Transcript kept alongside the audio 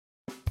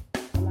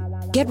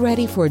Get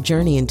ready for a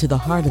journey into the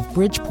heart of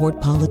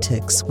Bridgeport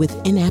politics with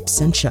In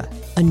Absentia,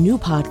 a new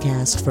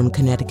podcast from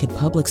Connecticut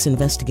Public's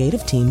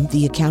investigative team,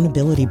 The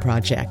Accountability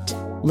Project.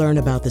 Learn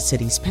about the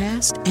city's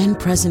past and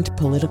present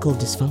political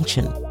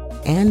dysfunction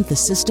and the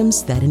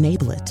systems that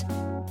enable it.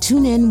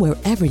 Tune in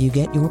wherever you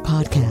get your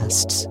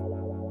podcasts.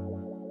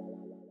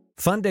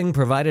 Funding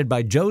provided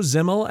by Joe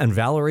Zimmel and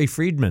Valerie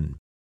Friedman.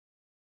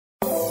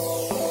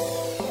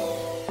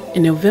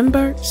 In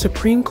November,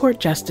 Supreme Court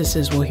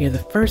justices will hear the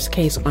first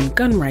case on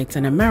gun rights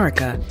in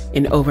America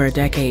in over a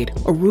decade.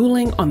 A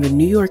ruling on the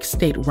New York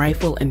State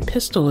Rifle and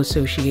Pistol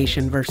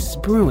Association versus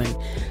Bruen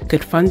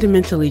could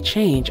fundamentally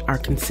change our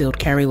concealed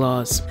carry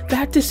laws.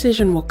 That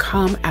decision will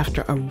come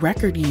after a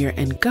record year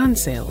in gun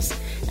sales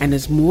and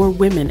as more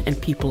women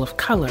and people of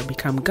color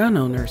become gun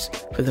owners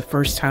for the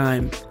first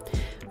time.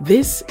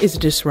 This is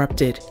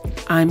Disrupted.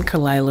 I'm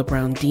Kalila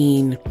Brown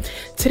Dean.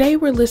 Today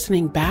we're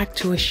listening back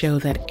to a show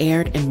that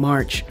aired in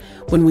March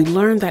when we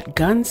learned that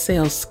gun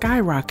sales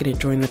skyrocketed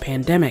during the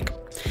pandemic.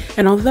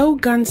 And although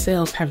gun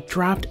sales have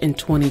dropped in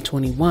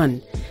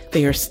 2021,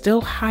 they are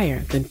still higher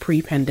than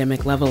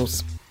pre-pandemic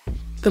levels.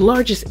 The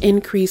largest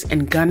increase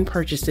in gun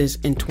purchases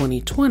in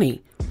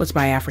 2020 was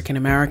by African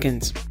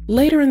Americans.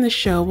 Later in the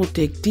show, we'll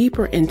dig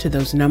deeper into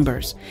those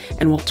numbers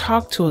and we'll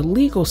talk to a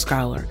legal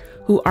scholar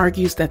who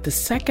argues that the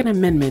Second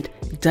Amendment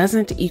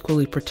doesn't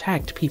equally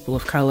protect people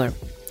of color.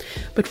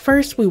 But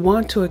first, we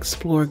want to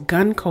explore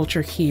gun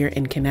culture here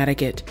in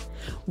Connecticut.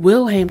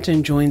 Will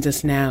Hampton joins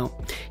us now.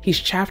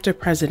 He's chapter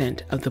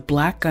president of the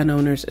Black Gun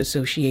Owners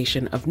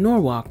Association of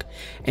Norwalk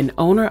and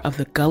owner of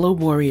the Gullah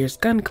Warriors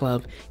Gun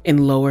Club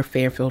in Lower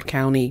Fairfield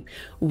County.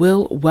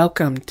 Will,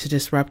 welcome to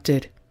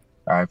Disrupted.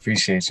 I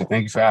appreciate you.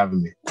 Thank you for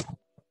having me.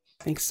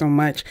 Thanks so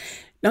much.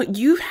 Now,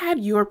 you've had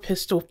your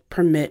pistol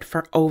permit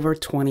for over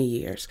 20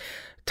 years.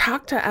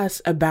 Talk to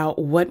us about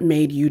what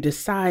made you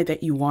decide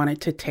that you wanted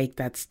to take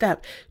that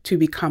step to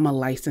become a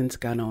licensed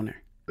gun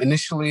owner.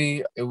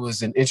 Initially, it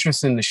was an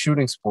interest in the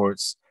shooting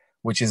sports,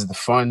 which is the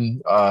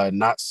fun,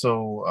 not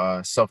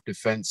so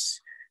self-defense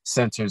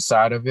centered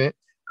side of it.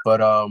 But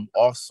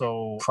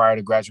also, prior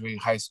to graduating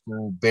high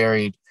school,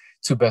 buried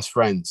two best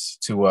friends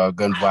to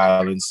gun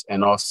violence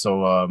and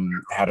also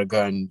had a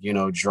gun,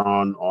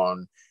 drawn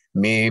on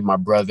me, my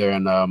brother,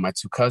 and my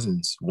two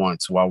cousins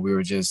once while we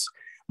were just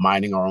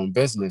minding our own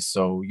business.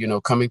 So,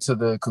 coming to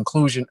the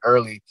conclusion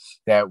early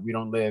that we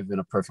don't live in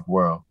a perfect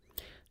world.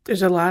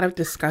 There's a lot of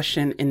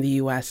discussion in the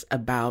U.S.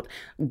 about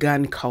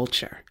gun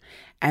culture.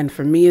 And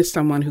for me, as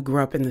someone who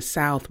grew up in the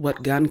South,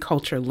 what gun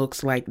culture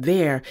looks like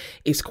there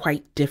is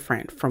quite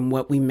different from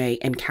what we may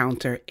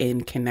encounter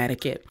in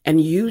Connecticut.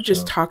 And you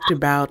just talked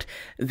about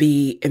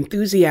the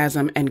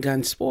enthusiasm and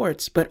gun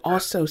sports, but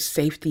also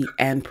safety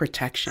and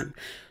protection.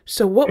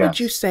 So what would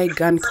you say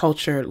gun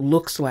culture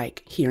looks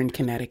like here in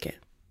Connecticut?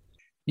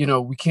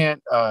 We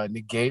can't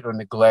negate or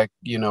neglect,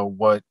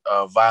 what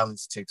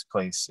violence takes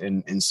place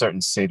in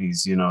certain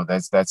cities.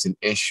 That's an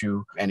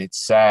issue and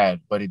it's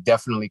sad, but it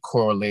definitely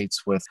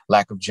correlates with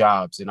lack of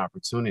jobs and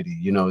opportunity.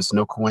 It's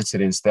no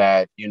coincidence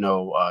that,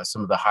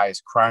 some of the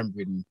highest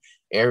crime-ridden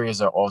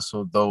areas are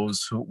also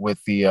those who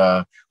with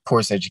the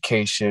poorest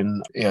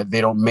education.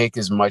 They don't make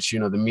as much.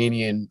 The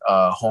median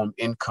home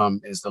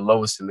income is the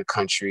lowest in the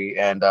country.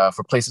 And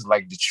for places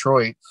like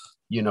Detroit,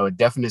 a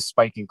definite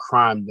spike in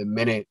crime the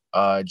minute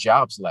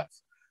jobs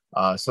left.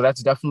 So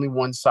that's definitely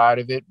one side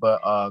of it.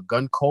 But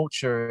gun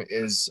culture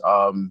is,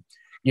 fun.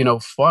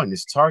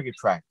 It's target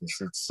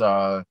practice. It's,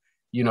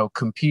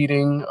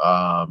 competing,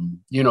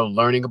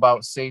 learning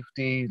about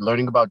safety,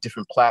 learning about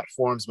different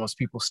platforms. Most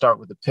people start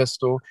with a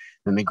pistol,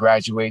 then they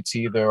graduate to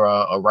either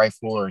a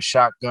rifle or a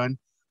shotgun.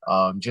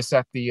 Just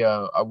at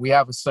the, we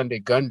have a Sunday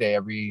gun day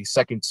every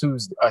second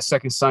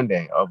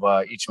Sunday of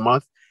each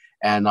month.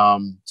 And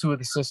two of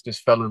the sisters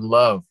fell in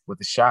love with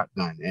a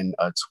shotgun and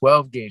a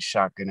 12-gauge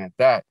shotgun at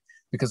that,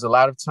 because a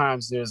lot of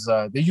times there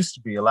used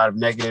to be a lot of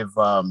negative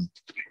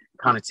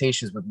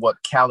connotations with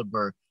what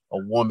caliber a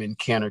woman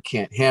can or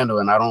can't handle.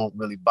 And I don't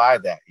really buy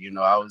that.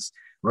 I was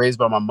raised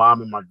by my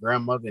mom and my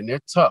grandmother and they're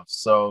tough.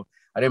 So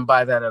I didn't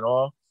buy that at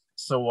all.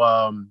 So,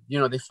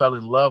 they fell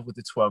in love with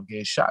the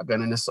 12-gauge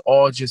shotgun and it's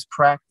all just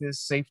practice,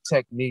 safe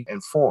technique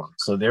and form.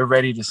 So they're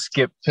ready to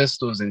skip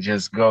pistols and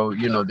just go,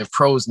 they're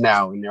pros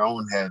now in their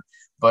own head.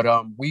 But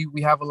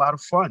we have a lot of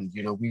fun.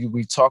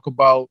 We talk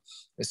about,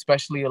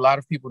 especially a lot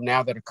of people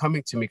now that are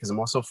coming to me, because I'm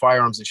also a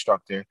firearms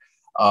instructor,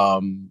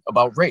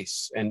 about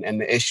race and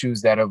the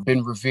issues that have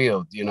been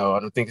revealed. I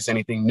don't think it's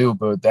anything new,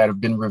 but that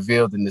have been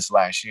revealed in this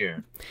last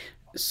year.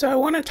 So I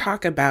want to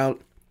talk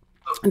about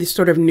these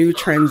sort of new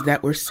trends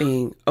that we're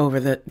seeing over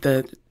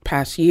the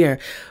past year.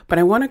 But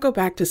I want to go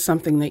back to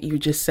something that you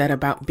just said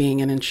about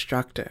being an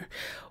instructor.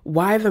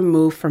 Why the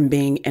move from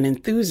being an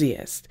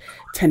enthusiast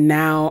to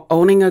now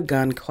owning a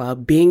gun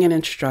club, being an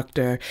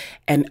instructor,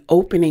 and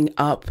opening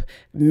up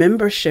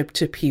membership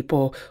to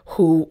people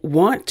who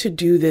want to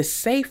do this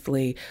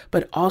safely,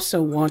 but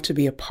also want to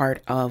be a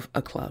part of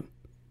a club?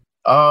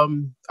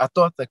 I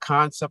thought the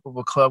concept of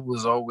a club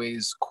was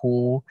always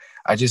cool.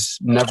 I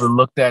just never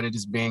looked at it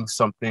as being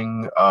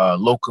something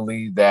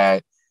locally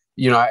that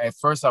At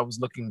first I was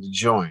looking to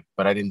join,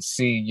 but I didn't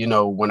see,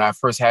 when I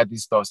first had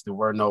these thoughts, there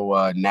were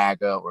no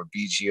NAGA or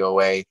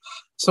BGOA.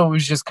 So it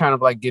was just kind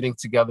of like getting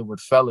together with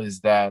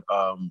fellas that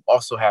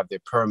also have their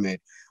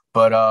permit.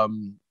 But,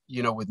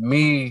 with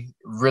me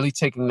really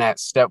taking that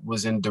step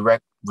was in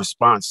direct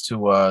response to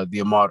the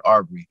Ahmaud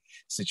Arbery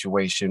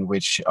situation,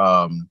 which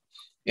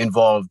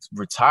involved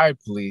retired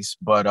police,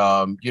 but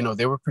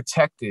they were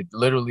protected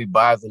literally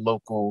by the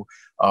local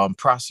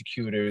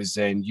prosecutors,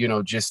 and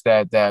just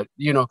that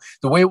the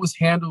way it was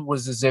handled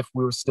was as if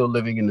we were still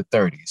living in the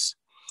 30s.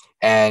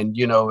 And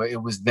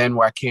it was then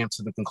where I came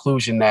to the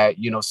conclusion that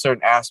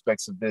certain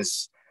aspects of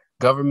this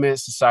government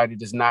society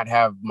does not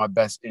have my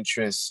best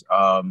interests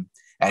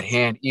at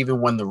hand,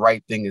 even when the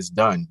right thing is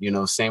done.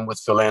 Same with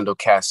Philando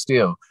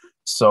Castile.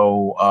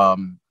 So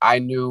I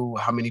knew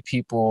how many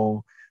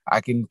people I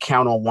can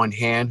count on one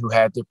hand who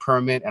had the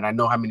permit, and I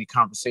know how many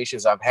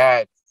conversations I've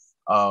had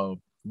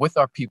with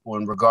our people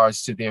in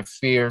regards to their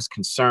fears,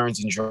 concerns,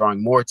 and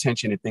drawing more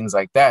attention and things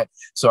like that.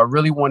 So I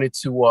really wanted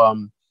to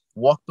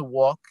walk the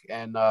walk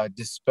and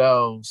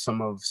dispel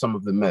some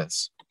of the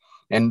myths.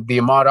 And the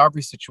Ahmaud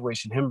Arbery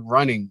situation, him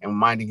running and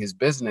minding his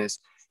business,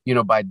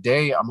 by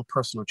day I'm a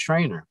personal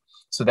trainer,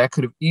 so that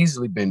could have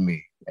easily been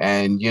me,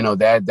 and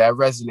that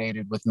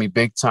resonated with me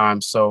big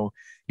time. So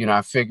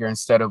I figure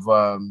instead of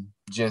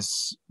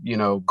just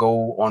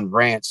go on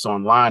rants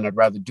online, I'd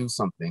rather do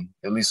something,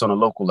 at least on a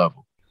local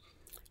level.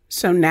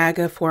 So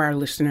NAGA, for our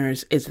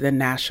listeners, is the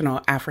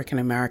National African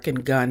American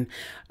Gun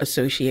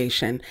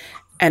Association.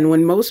 And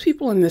when most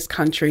people in this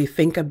country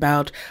think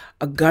about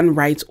a gun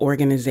rights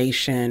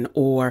organization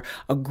or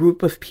a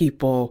group of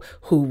people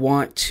who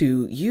want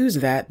to use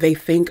that, they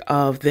think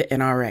of the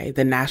NRA,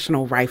 the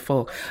National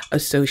Rifle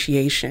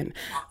Association.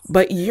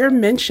 But you're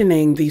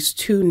mentioning these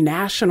two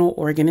national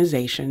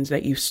organizations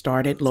that you've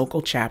started,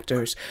 local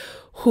chapters,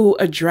 who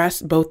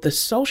address both the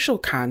social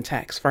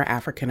context for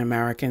African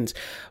Americans,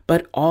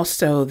 but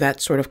also that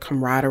sort of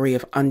camaraderie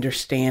of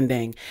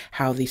understanding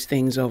how these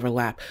things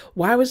overlap.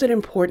 Why was it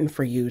important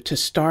for you to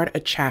start a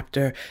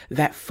chapter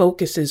that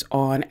focuses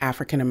on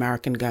African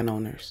American gun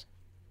owners?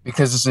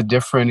 Because it's a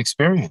different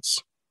experience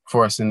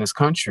for us in this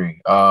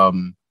country. A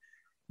lot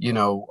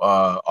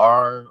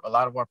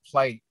of our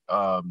plight,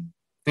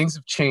 things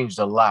have changed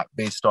a lot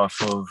based off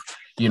of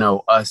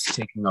us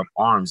taking up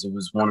arms. It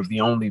was one of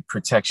the only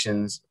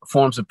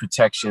forms of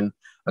protection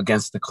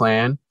against the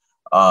Klan.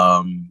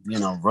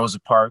 Rosa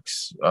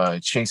Parks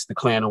chased the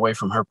Klan away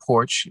from her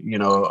porch.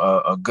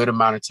 A good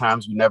amount of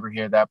times we never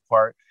hear that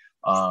part.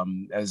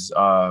 As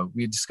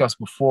we discussed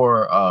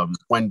before,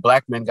 when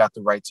Black men got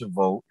the right to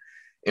vote,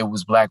 it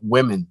was Black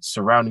women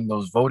surrounding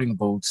those voting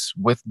booths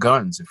with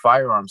guns and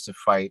firearms to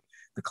fight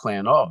the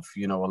Klan off.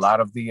 A lot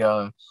of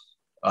the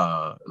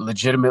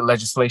legitimate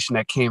legislation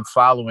that came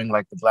following,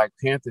 like the Black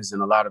Panthers,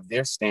 and a lot of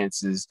their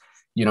stances,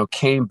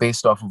 came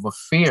based off of a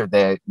fear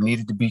that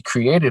needed to be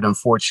created,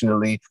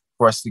 unfortunately,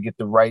 for us to get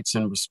the rights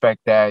and respect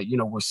that,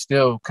 we're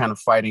still kind of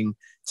fighting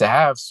to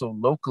have. So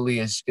locally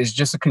is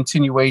just a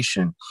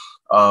continuation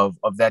of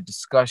that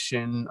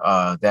discussion,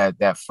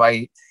 that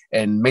fight,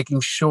 and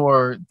making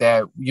sure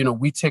that,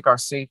 we take our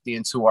safety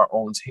into our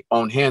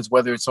own hands,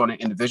 whether it's on an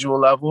individual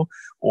level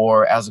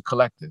or as a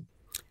collective.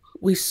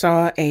 We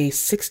saw a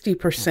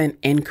 60%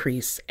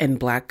 increase in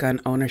Black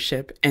gun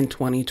ownership in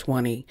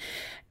 2020.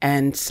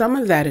 And some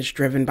of that is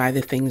driven by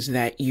the things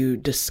that you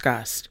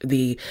discussed,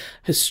 the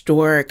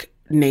historic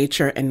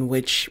nature in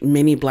which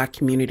many Black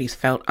communities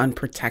felt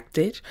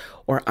unprotected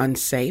or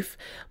unsafe,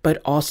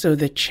 but also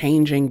the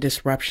changing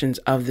disruptions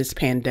of this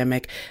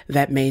pandemic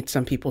that made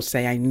some people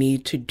say, I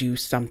need to do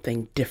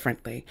something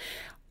differently.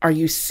 Are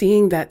you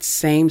seeing that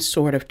same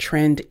sort of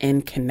trend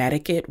in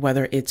Connecticut,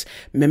 whether it's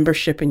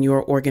membership in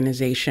your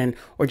organization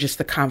or just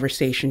the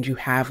conversations you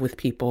have with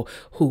people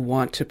who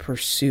want to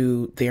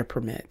pursue their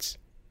permits?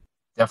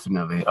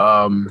 Definitely.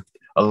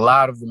 A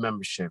lot of the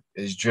membership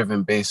is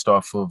driven based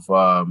off of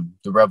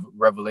the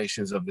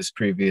revelations of this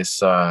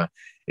previous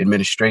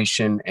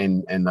administration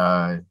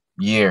and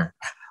year.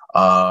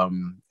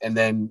 And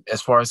then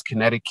as far as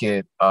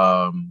Connecticut,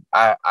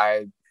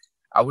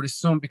 I would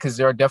assume, because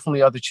there are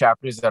definitely other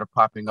chapters that are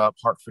popping up.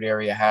 Hartford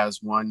area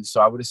has one.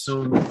 So I would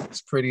assume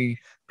it's pretty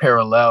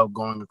parallel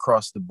going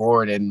across the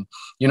board, and,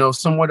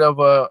 somewhat of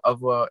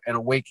an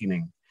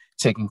awakening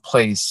taking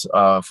place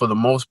for the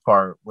most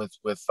part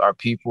with our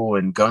people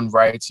and gun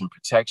rights and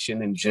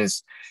protection, and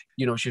just,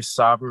 it's your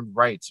sovereign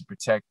right to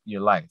protect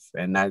your life.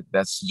 And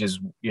that's just,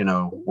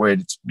 where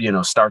it,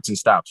 starts and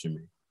stops for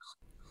me.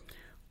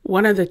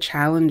 One of the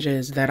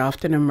challenges that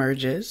often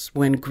emerges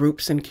when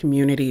groups and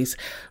communities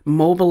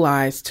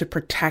mobilize to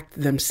protect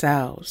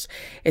themselves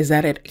is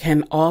that it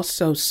can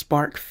also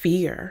spark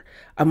fear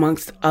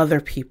amongst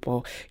other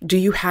people. Do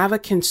you have a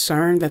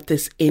concern that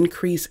this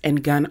increase in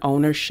gun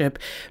ownership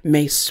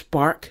may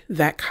spark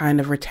that kind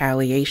of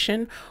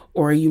retaliation?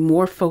 Or are you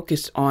more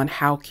focused on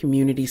how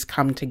communities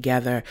come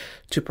together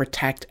to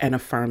protect and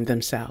affirm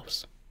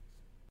themselves?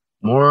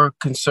 More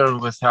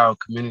concerned with how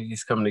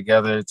communities come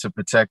together to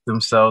protect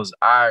themselves.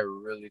 I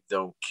really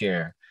don't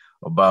care.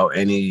 about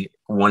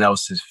anyone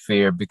else's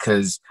fear,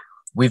 because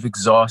we've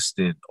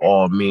exhausted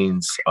all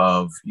means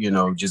of,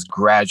 just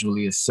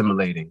gradually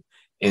assimilating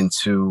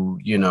into,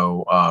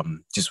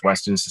 just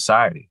Western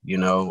society,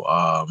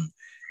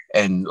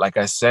 and like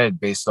I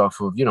said, based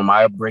off of,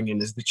 my upbringing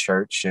is the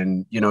church,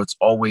 and, it's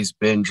always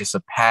been just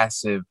a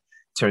passive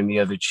turn the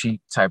other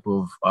cheek type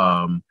of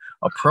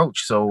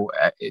approach. So,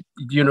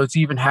 to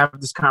even have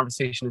this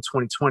conversation in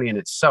 2020 in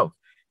itself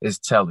is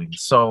telling.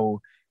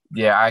 So,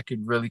 yeah, I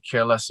could really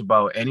care less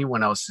about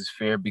anyone else's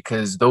fear,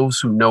 because those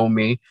who know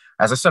me,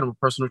 as I said, I'm a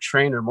personal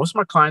trainer. Most of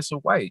my clients are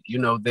white.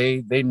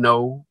 They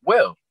know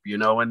well,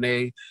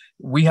 and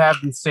we have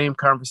these same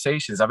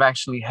conversations. I've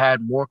actually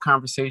had more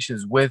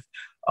conversations with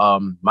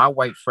my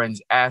white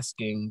friends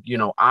asking,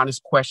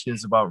 honest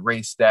questions about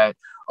race that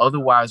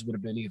otherwise would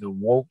have been either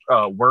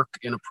work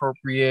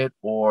inappropriate,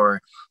 or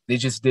they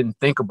just didn't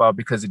think about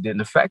because it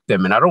didn't affect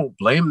them. And I don't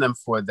blame them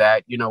for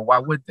that. Why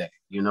would they?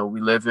 We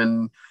live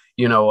in,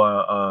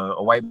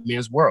 a white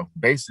man's world,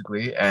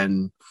 basically.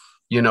 And,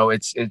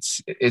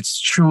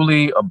 it's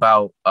truly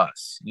about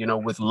us,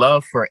 with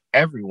love for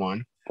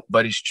everyone,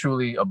 but it's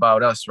truly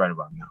about us right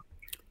about now.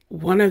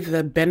 One of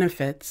the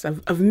benefits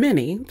of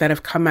many that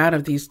have come out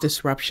of these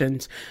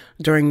disruptions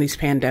during these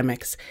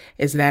pandemics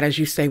is that, as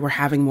you say, we're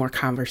having more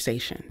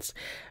conversations,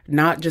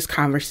 not just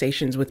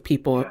conversations with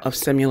people of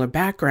similar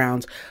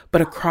backgrounds,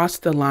 but across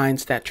the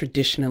lines that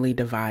traditionally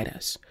divide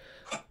us.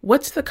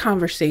 What's the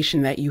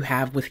conversation that you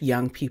have with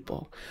young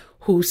people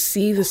who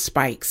see the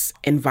spikes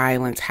in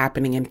violence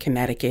happening in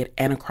Connecticut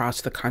and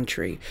across the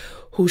country,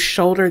 who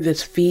shoulder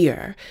this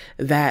fear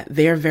that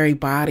their very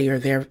body or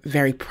their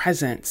very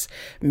presence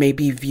may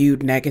be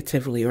viewed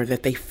negatively, or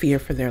that they fear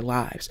for their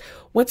lives?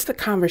 What's the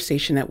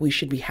conversation that we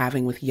should be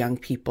having with young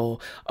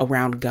people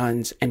around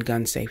guns and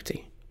gun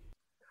safety?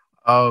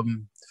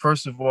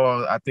 First of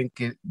all, I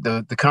think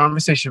the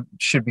conversation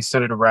should be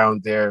centered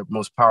around their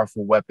most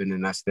powerful weapon,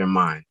 and that's their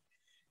mind.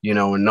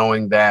 And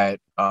knowing that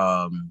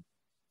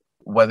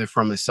whether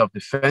from a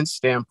self-defense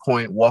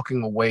standpoint,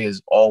 walking away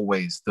is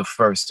always the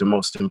first and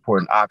most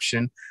important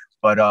option.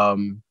 But,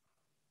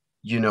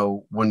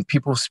 when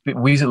people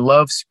we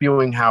love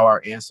spewing how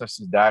our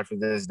ancestors died for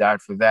this,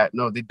 died for that.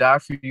 No, they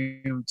died for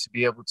you to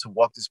be able to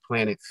walk this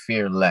planet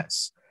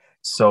fearless.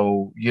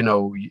 So,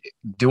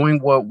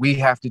 doing what we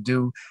have to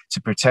do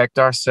to protect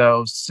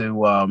ourselves,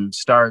 to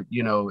start,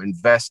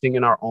 investing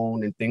in our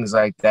own and things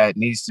like that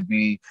needs to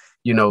be,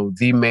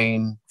 the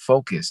main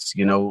focus.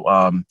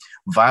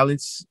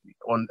 Violence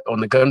on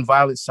the gun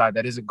violence side,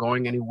 that isn't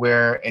going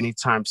anywhere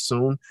anytime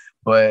soon.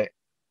 But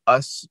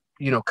us,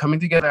 coming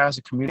together as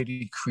a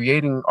community,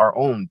 creating our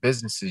own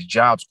businesses,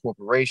 jobs,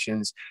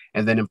 corporations,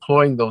 and then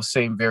employing those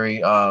same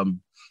very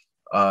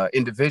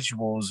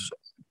individuals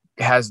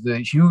has a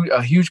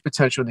huge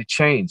potential to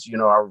change,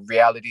 our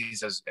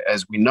realities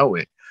as we know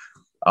it.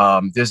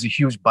 There's a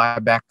huge buy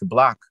back the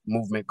block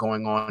movement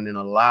going on in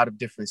a lot of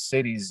different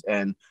cities,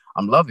 and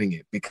I'm loving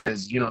it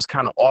because, it's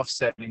kind of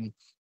offsetting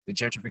the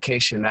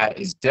gentrification that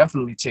is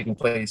definitely taking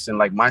place in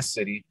like my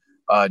city,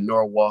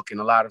 Norwalk,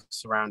 and a lot of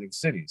surrounding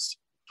cities.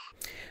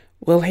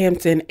 Will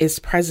Hampton is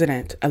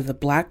president of the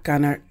Black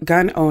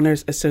Gun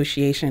Owners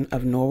Association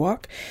of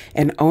Norwalk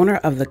and owner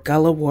of the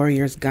Gullah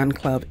Warriors Gun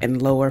Club in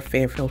Lower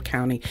Fairfield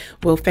County.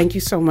 Will, thank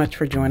you so much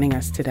for joining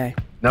us today.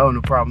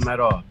 No problem at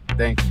all.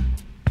 Thank you.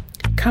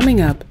 Coming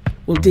up,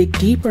 we'll dig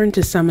deeper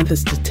into some of the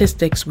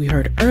statistics we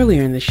heard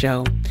earlier in the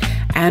show,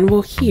 and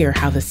we'll hear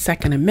how the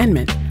Second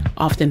Amendment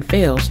often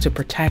fails to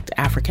protect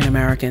African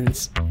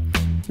Americans.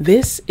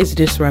 This is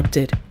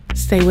Disrupted.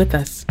 Stay with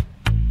us.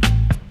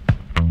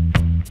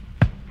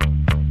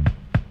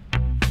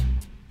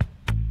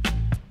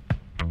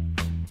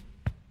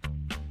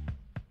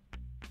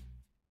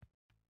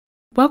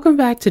 Welcome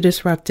back to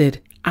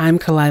Disrupted. I'm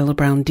Kalila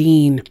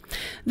Brown-Dean.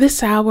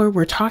 This hour,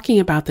 we're talking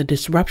about the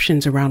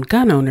disruptions around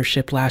gun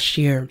ownership last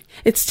year.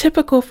 It's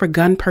typical for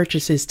gun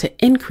purchases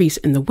to increase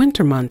in the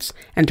winter months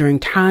and during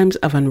times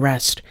of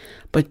unrest,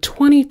 but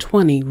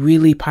 2020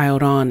 really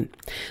piled on.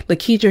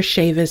 Lakedra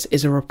Chavis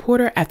is a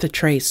reporter at The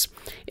Trace.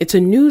 It's a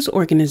news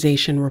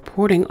organization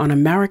reporting on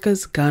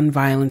America's gun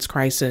violence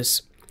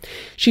crisis.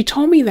 She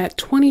told me that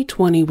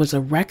 2020 was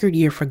a record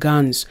year for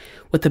guns,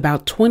 with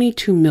about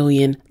 22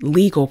 million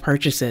legal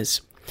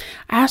purchases.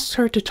 I asked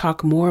her to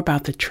talk more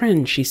about the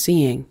trends she's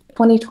seeing.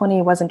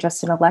 2020 wasn't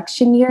just an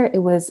election year, it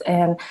was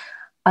an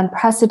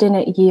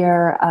unprecedented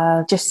year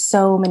of just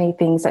so many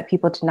things that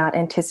people did not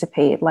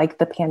anticipate, like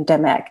the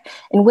pandemic.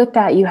 And with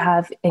that, you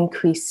have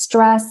increased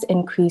stress,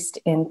 increased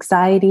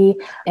anxiety.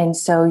 And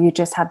so you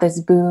just have this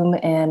boom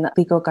in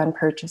legal gun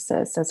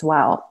purchases as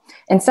well.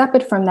 And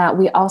separate from that,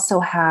 we also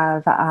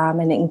have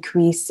an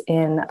increase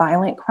in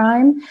violent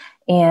crime.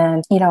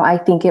 And, I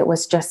think it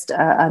was just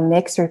a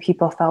mix where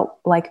people felt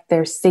like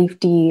their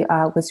safety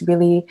was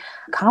really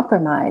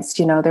compromised.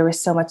 There was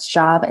so much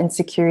job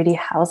insecurity,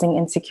 housing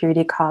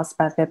insecurity caused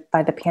by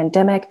the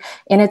pandemic.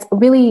 And it's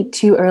really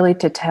too early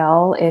to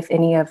tell if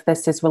any of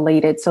this is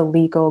related. So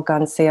legal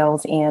gun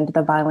sales and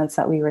the violence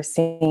that we were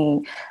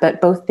seeing.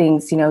 But both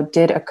things,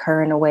 did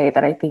occur in a way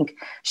that I think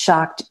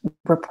shocked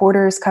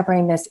reporters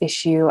covering this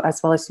issue,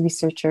 as well as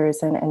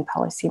researchers and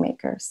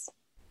policymakers.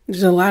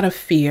 There's a lot of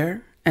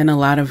fear and a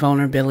lot of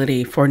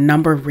vulnerability for a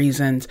number of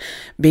reasons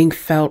being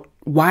felt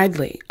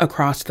widely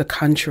across the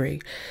country.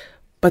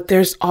 But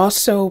there's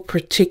also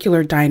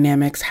particular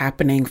dynamics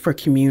happening for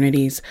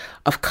communities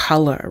of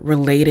color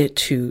related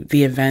to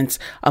the events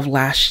of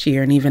last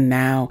year and even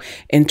now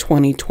in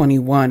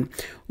 2021.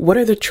 What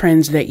are the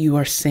trends that you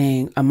are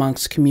seeing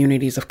amongst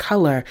communities of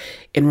color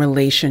in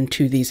relation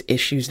to these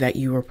issues that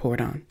you report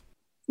on?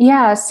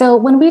 Yeah, so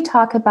when we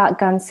talk about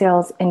gun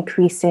sales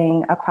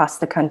increasing across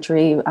the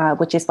country,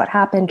 which is what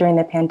happened during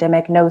the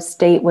pandemic, no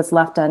state was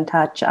left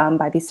untouched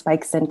by these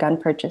spikes in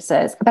gun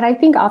purchases. But I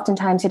think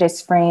oftentimes it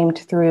is framed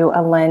through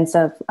a lens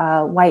of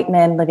white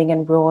men living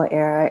in rural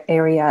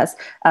areas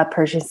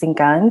purchasing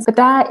guns. But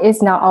that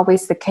is not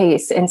always the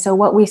case. And so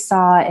what we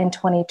saw in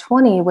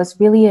 2020 was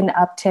really an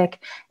uptick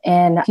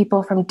in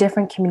people from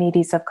different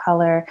communities of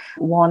color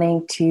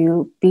wanting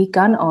to be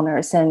gun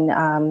owners.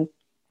 And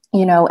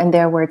in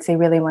their words, they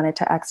really wanted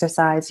to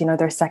exercise,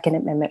 their Second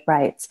Amendment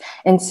rights.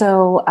 And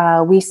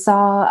so we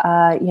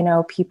saw,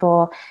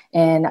 people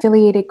in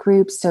affiliated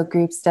groups, so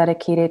groups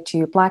dedicated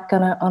to Black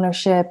gun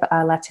ownership,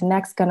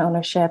 Latinx gun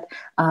ownership,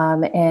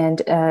 and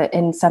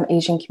in some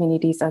Asian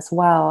communities as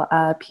well,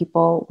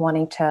 people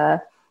wanting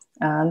to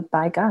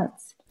buy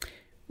guns.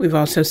 We've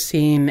also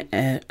seen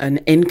an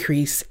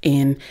increase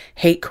in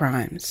hate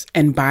crimes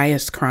and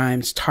bias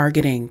crimes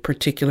targeting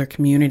particular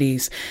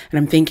communities. And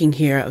I'm thinking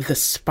here of the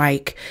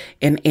spike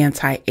in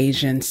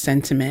anti-Asian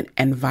sentiment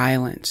and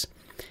violence.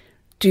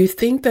 Do you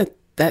think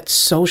that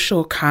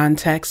social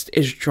context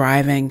is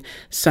driving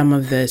some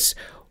of this,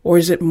 or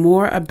is it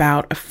more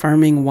about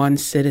affirming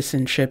one's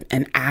citizenship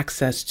and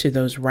access to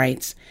those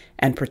rights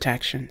and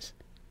protections?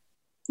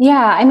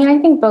 Yeah, I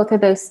think both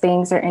of those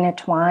things are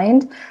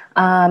intertwined.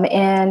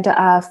 And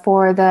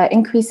for the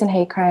increase in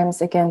hate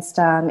crimes against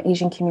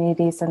Asian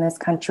communities in this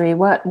country,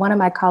 what one of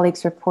my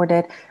colleagues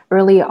reported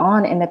early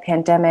on in the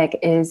pandemic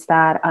is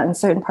that in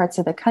certain parts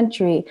of the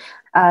country,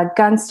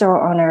 gun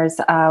store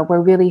owners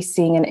were really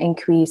seeing an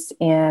increase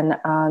in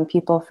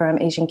people from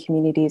Asian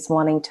communities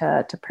wanting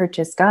to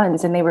purchase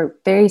guns, and they were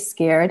very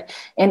scared.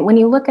 And when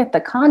you look at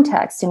the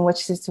context in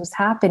which this was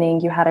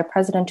happening, you had a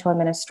presidential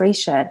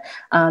administration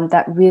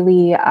that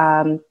really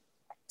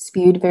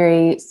spewed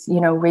very,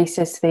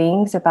 racist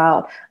things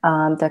about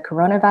the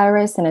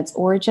coronavirus and its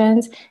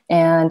origins.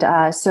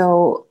 And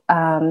so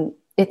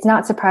it's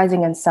not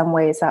surprising in some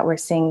ways that we're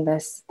seeing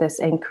this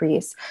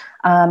increase.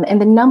 And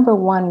the number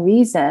one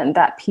reason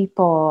that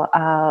people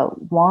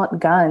want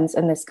guns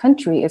in this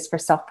country is for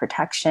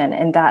self-protection.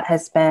 And that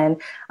has been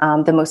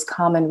the most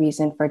common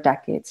reason for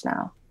decades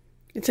now.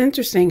 It's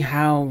interesting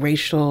how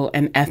racial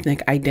and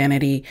ethnic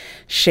identity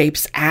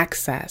shapes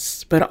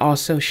access, but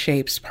also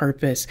shapes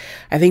purpose.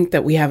 I think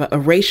that we have a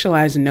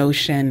racialized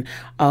notion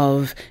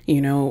of,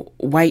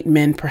 white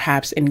men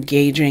perhaps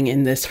engaging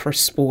in this for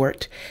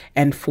sport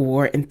and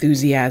for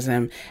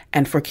enthusiasm,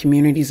 and for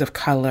communities of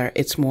color,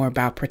 it's more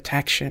about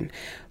protection.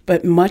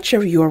 But much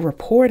of your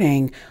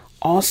reporting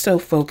also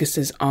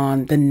focuses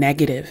on the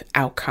negative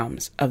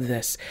outcomes of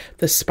this,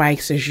 the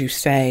spikes, as you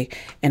say,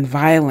 in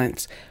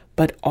violence,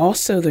 but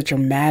also the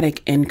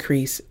dramatic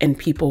increase in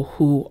people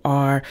who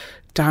are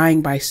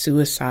dying by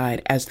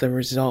suicide as the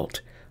result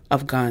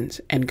of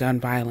guns and gun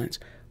violence.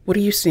 What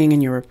are you seeing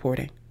in your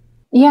reporting?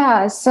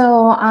 Yeah,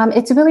 so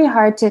it's really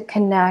hard to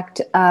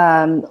connect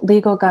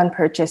legal gun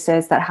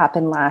purchases that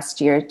happened last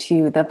year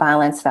to the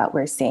violence that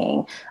we're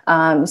seeing.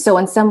 So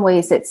in some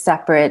ways it's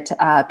separate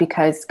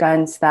because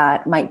guns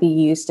that might be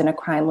used in a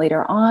crime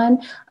later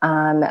on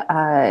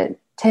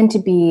tend to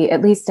be,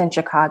 at least in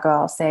Chicago,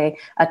 I'll say,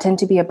 tend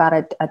to be about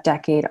a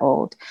decade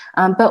old.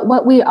 But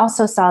what we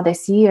also saw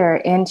this year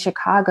in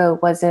Chicago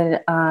was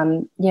a,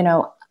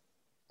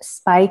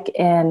 spike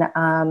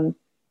in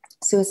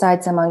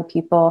suicides among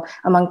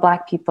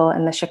Black people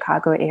in the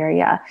Chicago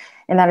area.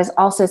 And that is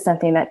also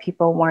something that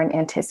people weren't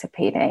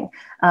anticipating.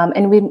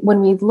 And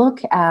when we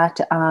look at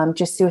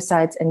just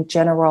suicides in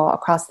general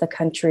across the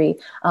country,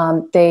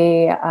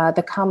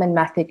 the common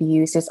method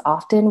used is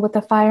often with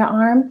a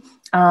firearm.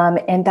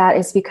 And that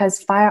is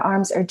because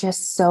firearms are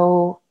just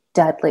so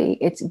deadly.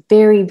 It's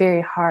very,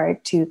 very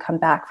hard to come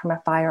back from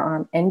a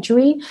firearm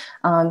injury.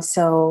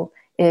 So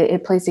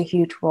it plays a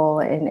huge role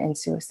in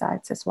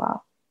suicides as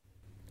well.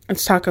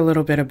 Let's talk a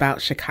little bit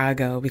about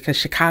Chicago, because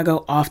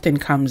Chicago often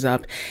comes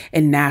up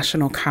in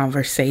national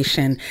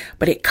conversation,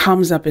 but it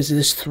comes up as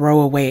this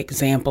throwaway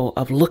example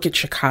of look at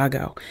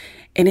Chicago.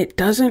 And it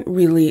doesn't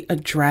really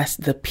address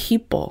the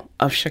people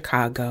of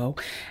Chicago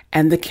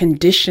and the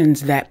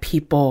conditions that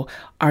people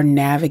are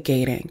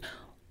navigating.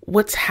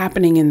 what's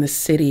happening in the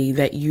city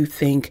that you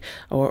think,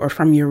 or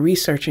from your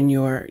research and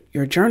your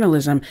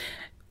journalism,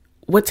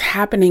 what's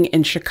happening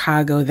in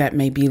Chicago that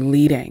may be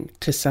leading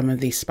to some of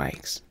these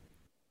spikes?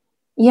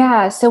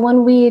 Yeah, so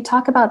when we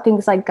talk about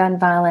things like gun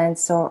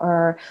violence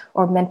or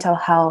mental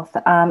health,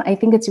 I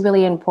think it's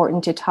really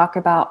important to talk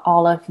about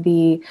all of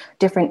the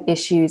different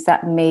issues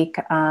that make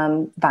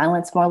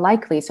violence more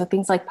likely. So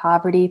things like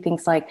poverty,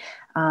 things like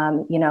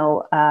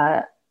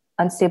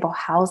unstable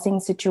housing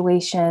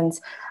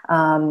situations,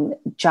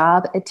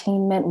 job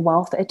attainment,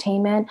 wealth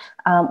attainment.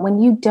 When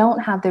you don't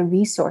have the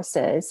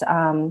resources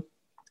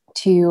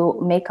to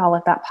make all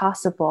of that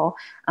possible,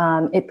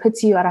 it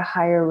puts you at a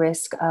higher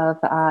risk of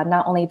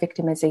not only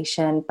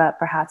victimization, but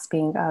perhaps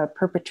being a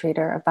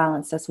perpetrator of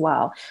violence as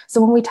well.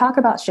 So when we talk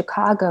about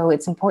Chicago,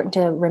 it's important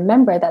to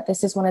remember that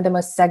this is one of the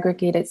most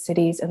segregated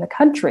cities in the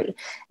country.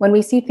 When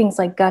we see things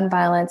like gun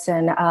violence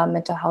and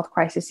mental health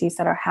crises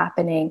that are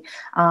happening,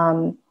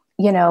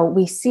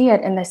 we see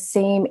it in the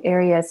same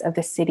areas of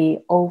the city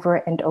over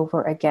and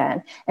over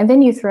again. And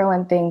then you throw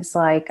in things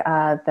like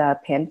the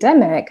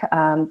pandemic.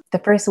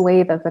 The first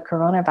wave of the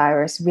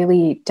coronavirus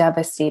really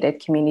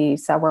devastated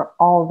communities that were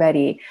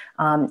already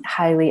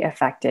highly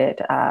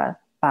affected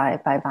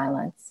by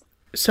violence.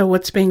 So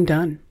what's being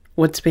done?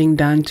 What's being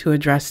done to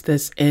address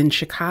this in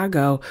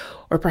Chicago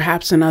or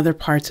perhaps in other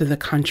parts of the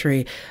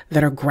country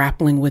that are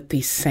grappling with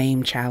these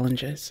same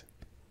challenges?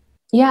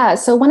 Yeah,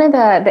 so one of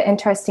the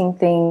interesting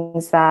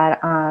things that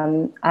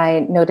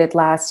I noted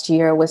last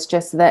year was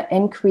just the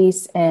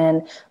increase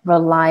in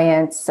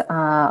reliance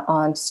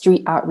on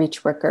street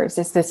outreach workers.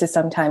 This is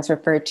sometimes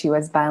referred to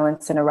as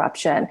violence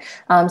interruption.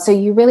 So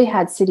you really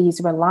had cities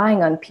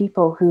relying on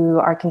people who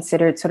are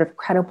considered sort of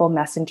credible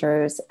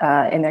messengers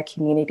in their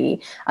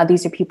community.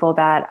 These are people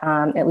that,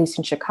 at least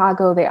in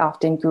Chicago, they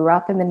often grew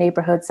up in the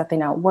neighborhoods that they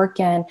now work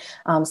in.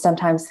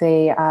 Sometimes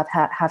they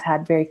have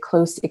had very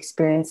close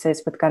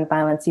experiences with gun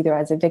violence,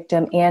 either as a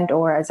victim and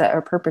or as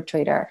a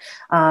perpetrator.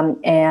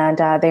 And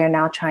they are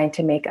now trying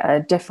to make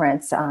a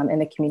difference in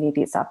the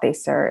communities that they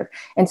serve.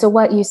 And so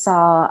what you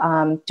saw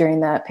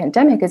during the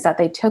pandemic is that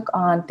they took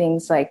on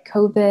things like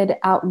COVID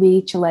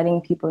outreach,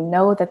 letting people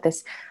know that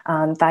this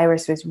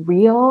virus was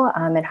real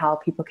and how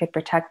people could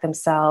protect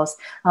themselves,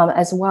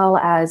 as well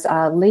as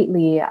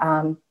lately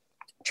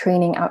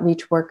training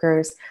outreach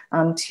workers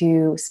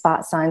to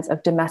spot signs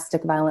of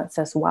domestic violence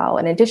as well,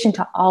 in addition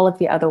to all of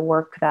the other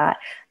work that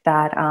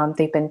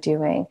they've been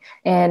doing.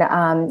 And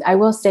I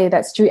will say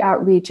that street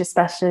outreach,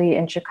 especially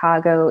in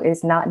Chicago,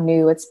 is not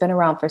new. It's been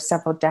around for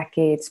several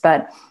decades,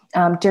 but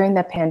during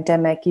the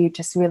pandemic, you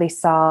just really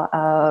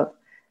saw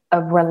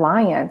a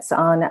reliance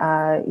on,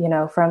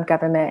 from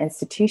government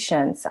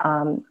institutions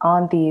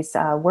on these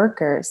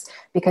workers,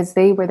 because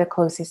they were the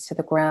closest to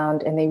the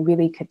ground and they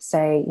really could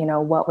say,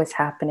 what was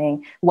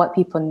happening, what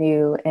people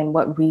knew, and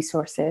what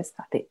resources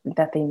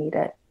that they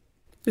needed.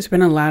 There's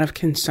been a lot of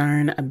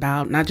concern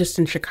about, not just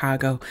in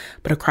Chicago,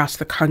 but across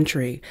the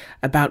country,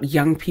 about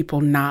young people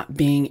not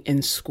being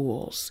in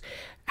schools.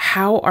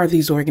 How are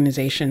these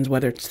organizations,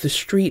 whether it's the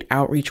street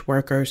outreach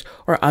workers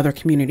or other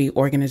community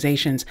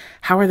organizations,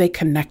 how are they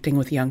connecting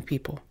with young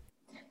people?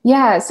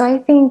 Yeah, so I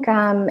think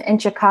in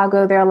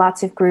Chicago, there are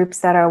lots of groups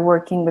that are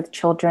working with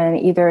children,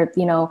 either,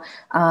 young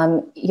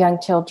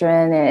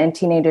children and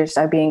teenagers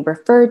are being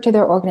referred to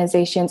their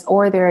organizations,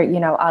 or they're,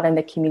 out in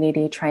the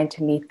community trying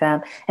to meet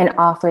them and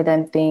offer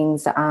them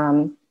things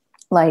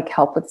like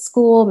help with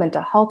school,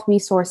 mental health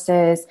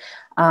resources,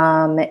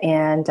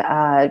 and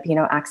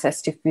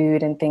access to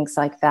food and things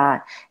like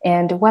that.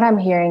 And what I'm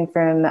hearing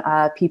from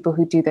people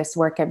who do this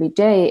work every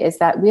day is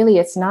that really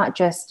it's not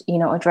just,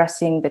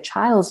 addressing the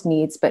child's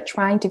needs, but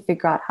trying to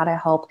figure out how to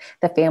help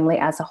the family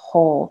as a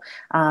whole.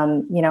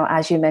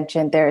 As you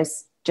mentioned,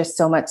 there's just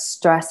so much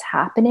stress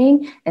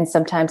happening, and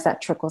sometimes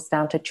that trickles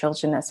down to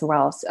children as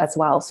well.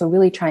 So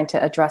really trying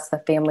to address the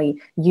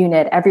family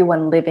unit,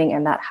 everyone living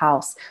in that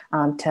house,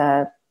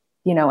 to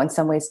in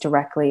some ways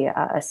directly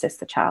assist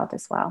the child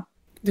as well.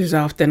 There's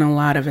often a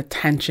lot of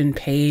attention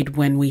paid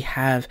when we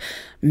have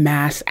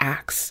mass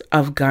acts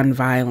of gun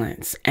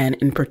violence. And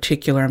in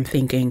particular, I'm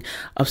thinking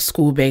of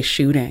school-based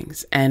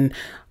shootings. And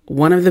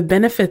one of the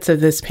benefits of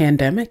this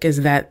pandemic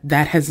is that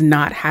has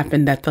not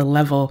happened at the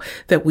level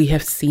that we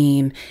have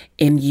seen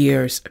in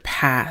years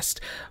past.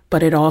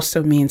 But it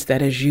also means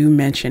that, as you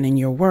mentioned in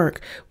your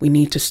work, we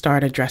need to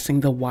start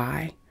addressing the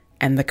why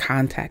and the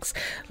context.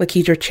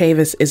 Lakedra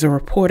Chavis is a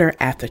reporter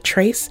at The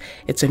Trace.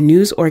 It's a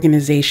news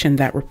organization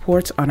that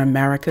reports on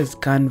America's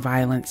gun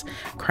violence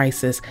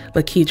crisis.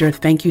 Lakedra,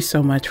 thank you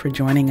so much for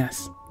joining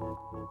us.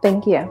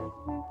 Thank you.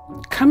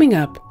 Coming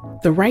up,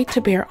 the right to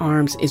bear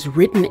arms is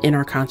written in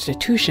our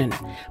Constitution,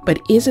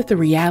 but is it the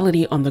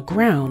reality on the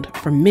ground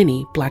for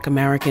many Black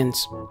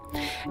Americans?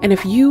 And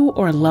if you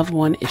or a loved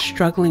one is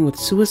struggling with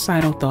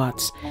suicidal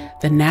thoughts,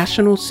 the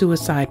National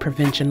Suicide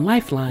Prevention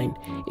Lifeline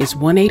is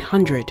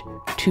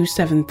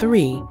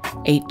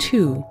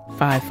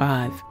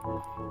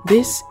 1-800-273-8255.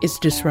 This is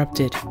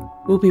Disrupted.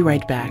 We'll be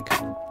right back.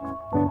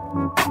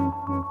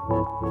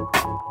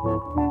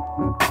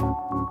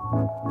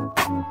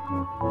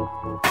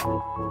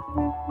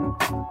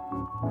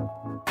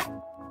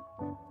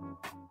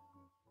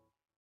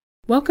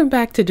 Welcome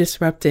back to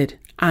Disrupted.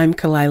 I'm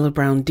Kalila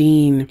Brown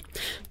Dean.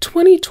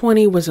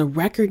 2020 was a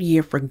record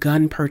year for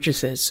gun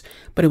purchases,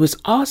 but it was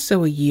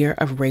also a year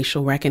of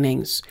racial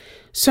reckonings.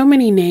 So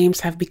many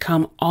names have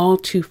become all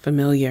too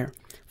familiar.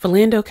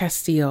 Philando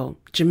Castile,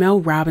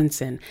 Jamel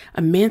Robinson,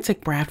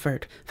 Amantic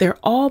Bradford, they're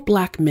all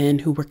Black men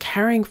who were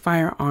carrying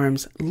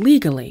firearms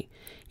legally,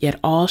 yet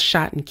all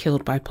shot and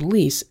killed by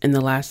police in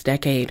the last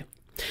decade.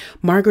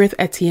 Margaret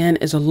Etienne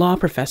is a law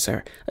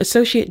professor,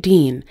 associate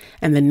dean,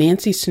 and the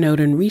Nancy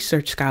Snowden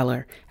Research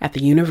Scholar at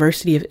the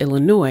University of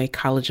Illinois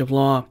College of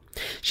Law.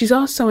 She's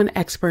also an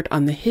expert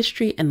on the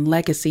history and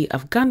legacy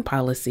of gun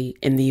policy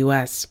in the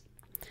U.S.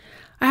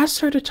 I asked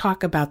her to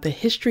talk about the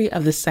history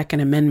of the Second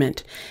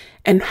Amendment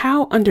and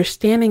how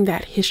understanding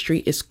that history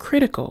is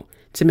critical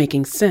to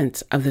making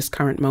sense of this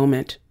current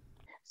moment.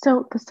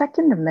 So the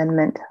Second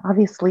Amendment,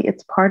 obviously,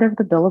 it's part of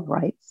the Bill of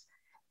Rights,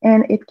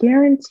 and it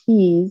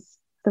guarantees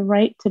the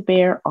right to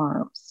bear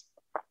arms.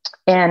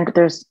 And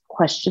there's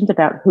questions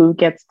about who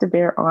gets to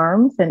bear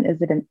arms and is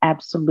it an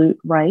absolute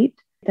right?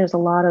 There's a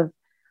lot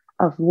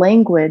of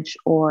language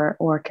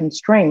or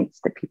constraints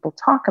that people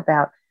talk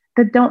about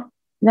that don't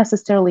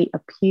necessarily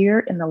appear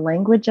in the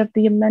language of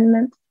the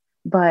amendment,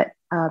 but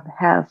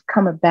have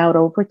come about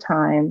over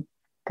time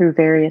through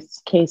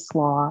various case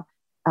law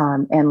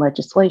and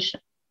legislation.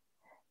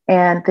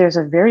 And there's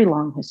a very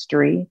long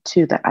history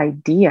to the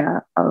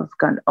idea of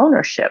gun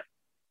ownership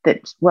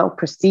that well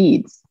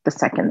precedes the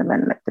Second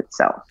Amendment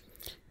itself.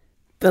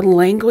 The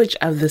language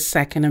of the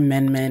Second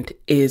Amendment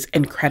is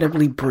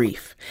incredibly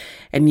brief,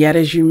 and yet,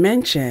 as you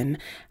mentioned,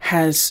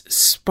 has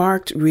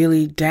sparked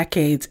really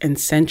decades and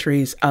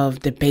centuries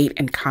of debate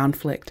and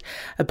conflict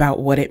about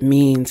what it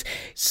means.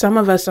 Some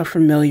of us are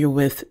familiar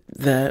with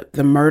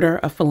the murder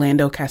of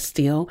Philando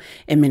Castile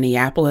in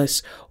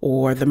Minneapolis,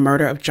 or the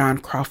murder of John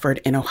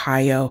Crawford in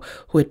Ohio,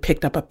 who had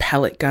picked up a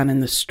pellet gun in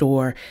the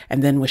store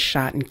and then was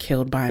shot and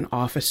killed by an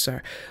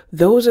officer.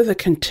 Those are the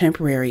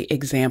contemporary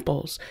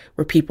examples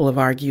where people have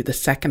argued the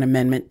Second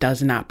Amendment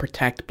does not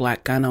protect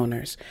Black gun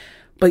owners.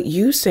 But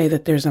you say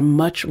that there's a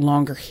much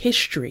longer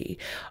history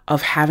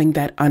of having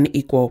that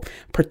unequal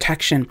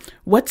protection.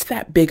 What's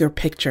that bigger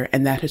picture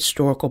and that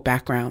historical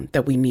background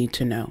that we need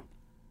to know?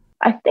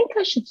 I think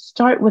I should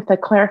start with a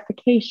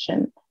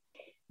clarification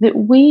that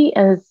we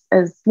as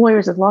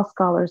lawyers, as law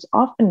scholars,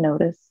 often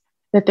notice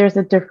that there's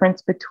a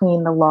difference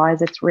between the law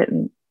as it's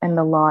written and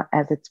the law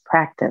as it's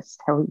practiced,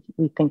 how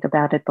we think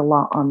about it, the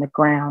law on the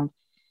ground.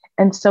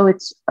 And so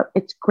it's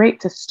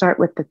great to start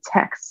with the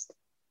text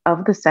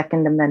of the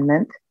Second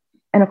Amendment.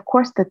 And of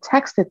course, the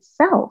text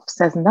itself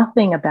says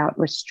nothing about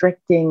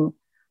restricting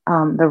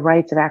the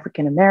rights of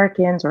African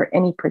Americans or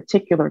any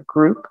particular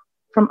group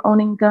from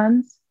owning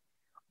guns.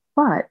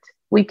 But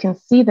we can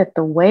see that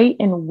the way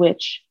in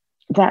which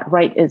that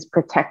right is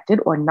protected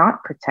or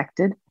not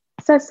protected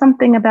says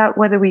something about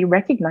whether we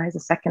recognize a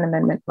Second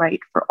Amendment right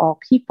for all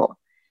people.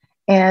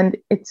 And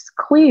it's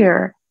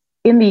clear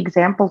in the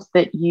examples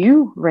that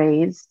you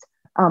raised,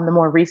 the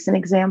more recent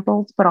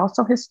examples, but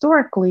also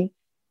historically,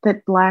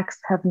 that Blacks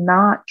have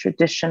not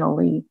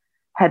traditionally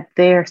had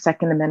their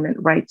Second Amendment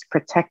rights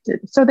protected.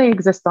 So they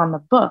exist on the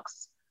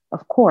books,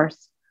 of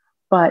course,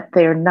 but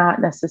they're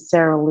not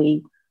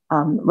necessarily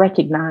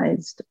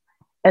recognized.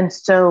 And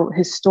so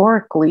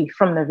historically,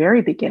 from the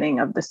very beginning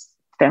of this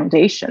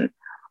foundation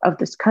of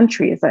this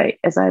country,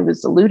 as I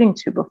was alluding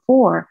to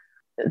before,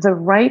 the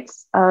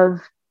rights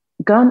of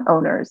gun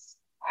owners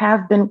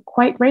have been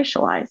quite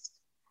racialized.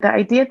 The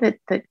idea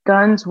that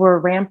guns were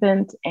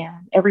rampant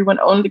and everyone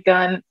owned a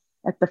gun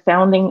at the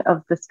founding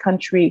of this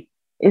country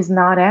is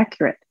not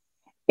accurate.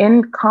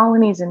 In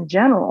colonies in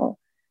general,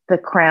 the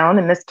Crown,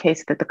 in this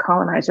case, that the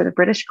colonizer, the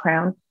British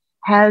Crown,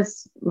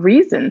 has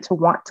reason to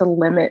want to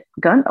limit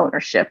gun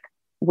ownership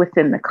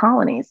within the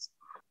colonies.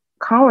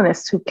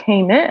 Colonists who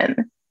came in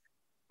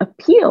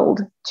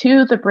appealed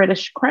to the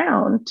British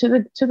Crown, to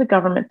the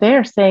government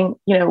there, saying,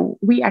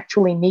 we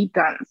actually need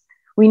guns.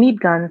 We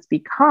need guns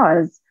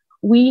because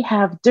we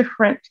have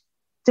different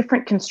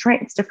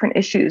constraints, different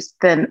issues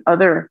than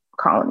other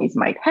colonies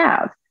might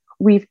have.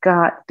 We've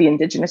got the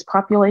indigenous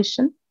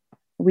population,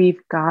 we've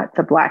got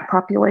the Black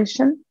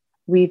population,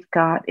 we've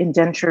got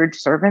indentured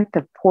servant,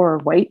 the poor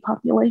white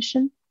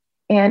population.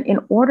 And in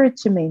order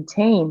to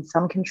maintain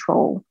some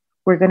control,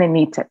 we're going to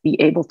need to be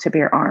able to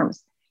bear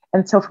arms.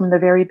 And so from the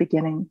very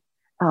beginning,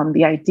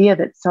 the idea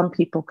that some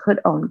people could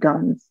own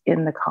guns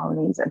in the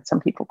colonies and some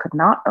people could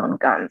not own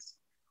guns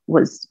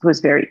was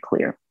very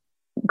clear.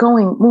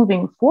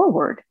 Moving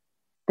forward,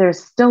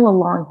 there's still a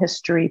long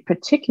history,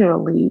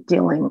 particularly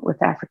dealing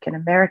with African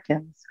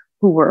Americans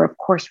who were, of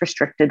course,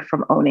 restricted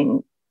from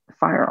owning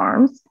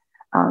firearms,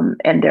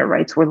 and their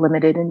rights were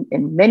limited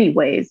in many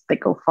ways that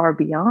go far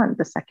beyond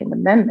the Second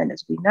Amendment,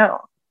 as we know.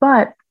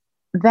 But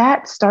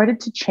that started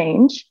to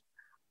change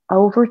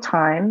over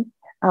time.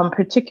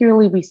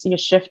 Particularly, we see a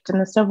shift in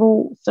the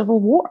Civil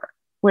War,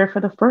 where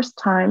for the first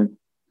time,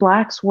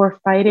 Blacks were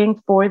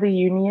fighting for the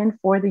Union,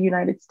 for the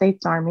United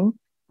States Army,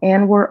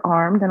 and were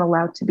armed and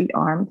allowed to be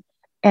armed.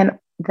 And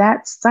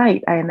that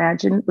site, I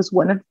imagine, was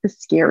one of the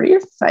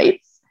scariest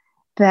sites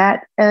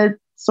that a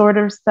sort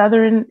of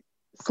Southern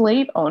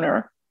slave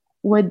owner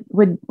would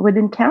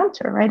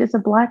encounter, right? As a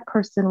Black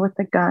person with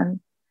a gun.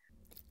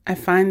 I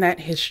find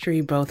that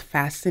history both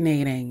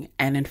fascinating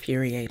and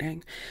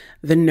infuriating.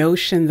 The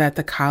notion that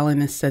the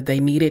colonists said they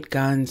needed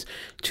guns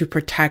to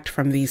protect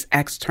from these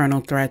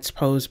external threats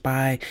posed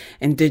by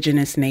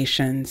indigenous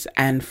nations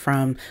and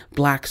from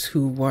Blacks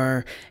who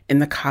were in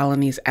the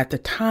colonies at the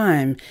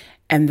time,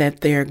 and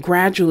that there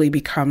gradually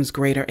becomes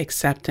greater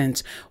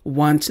acceptance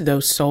once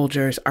those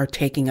soldiers are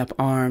taking up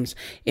arms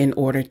in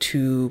order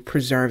to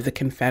preserve the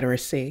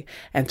Confederacy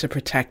and to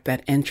protect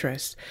that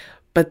interest.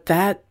 But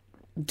that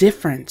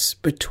difference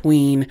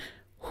between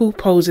who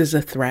poses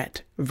a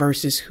threat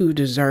versus who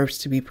deserves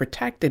to be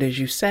protected, as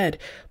you said,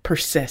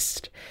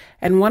 persists.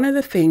 And one of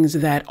the things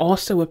that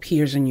also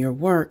appears in your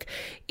work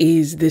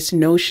is this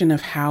notion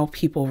of how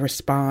people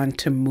respond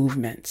to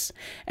movements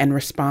and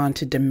respond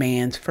to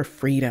demands for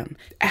freedom.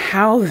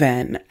 How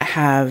then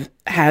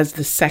has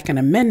the Second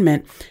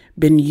Amendment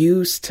been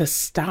used to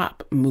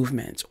stop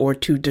movements or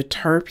to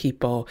deter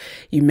people?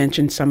 You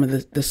mentioned some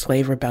of the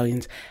slave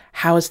rebellions.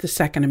 How has the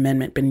Second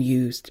Amendment been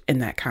used in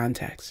that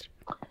context?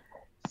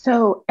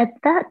 So at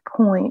that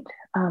point,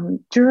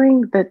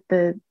 during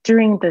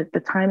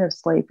the time of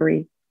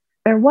slavery,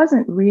 there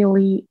wasn't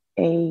really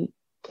a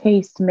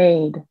case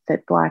made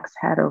that Blacks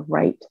had a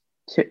right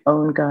to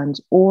own guns,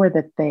 or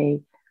that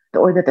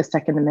the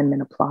Second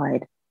Amendment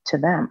applied to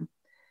them.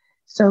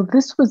 So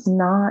this was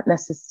not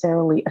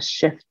necessarily a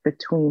shift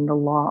between the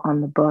law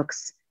on the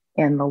books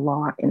and the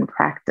law in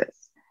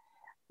practice.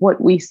 What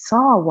we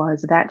saw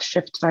was that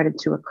shift started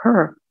to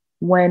occur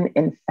when,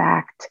 in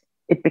fact,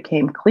 it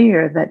became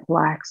clear that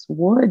Blacks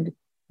would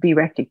be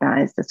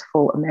recognized as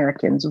full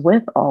Americans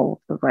with all of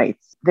the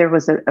rights. There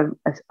was a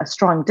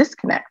strong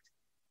disconnect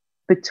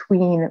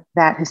between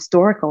that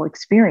historical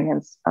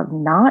experience of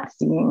not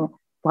seeing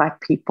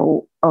Black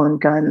people own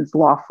guns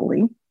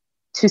lawfully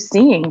to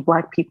seeing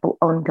Black people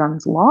own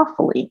guns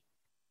lawfully.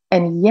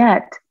 And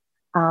yet,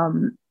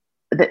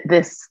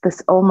 this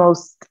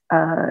almost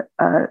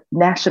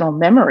national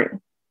memory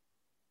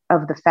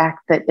of the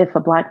fact that if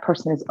a Black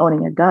person is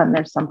owning a gun,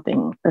 there's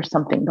something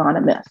gone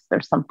amiss.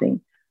 There's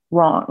something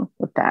wrong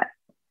with that.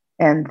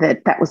 And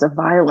that was a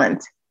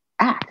violent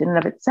act in and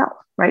of itself,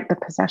 right? The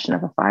possession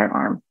of a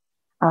firearm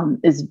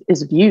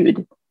is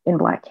viewed in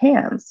Black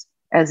hands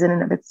as in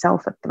and of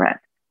itself a threat.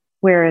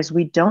 Whereas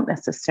we don't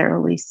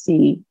necessarily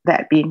see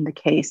that being the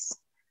case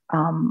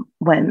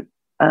when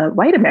a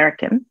white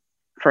American,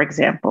 for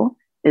example,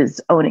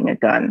 is owning a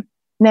gun.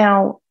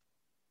 Now,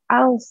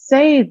 I'll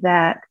say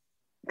that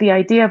the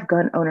idea of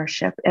gun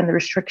ownership and the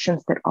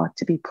restrictions that ought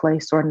to be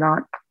placed or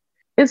not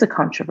is a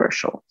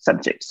controversial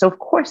subject. So, of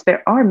course,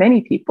 there are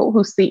many people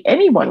who see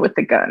anyone with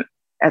a gun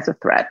as a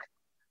threat.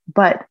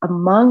 But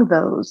among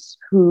those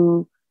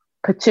who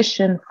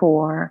petition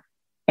for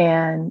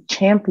and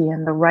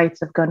champion the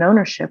rights of gun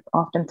ownership,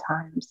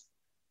 oftentimes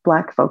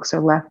Black folks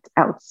are left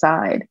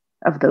outside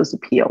of those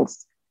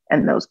appeals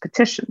and those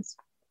petitions.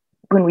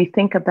 When we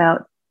think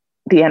about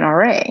the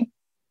NRA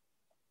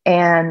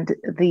and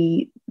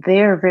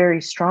their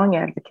very strong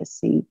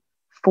advocacy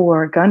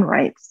for gun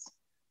rights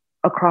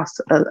across,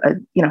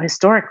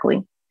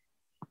 historically,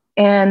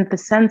 and the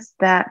sense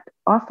that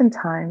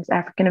oftentimes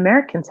African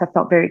Americans have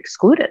felt very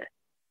excluded.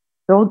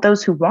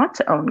 Those who want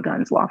to own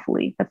guns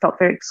lawfully have felt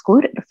very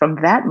excluded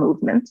from that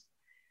movement,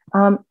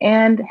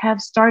 and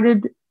have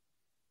started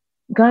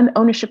gun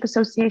ownership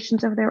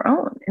associations of their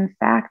own. In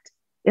fact,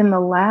 in the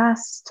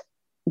last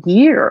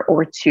year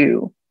or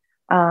two,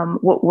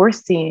 what we're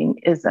seeing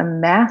is a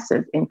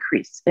massive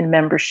increase in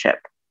membership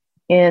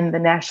in the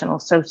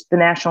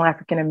National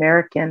African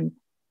American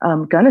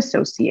Gun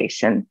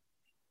Association.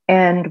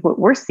 And what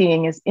we're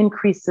seeing is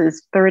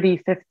increases 30,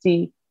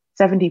 50,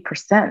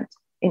 70%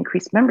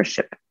 increased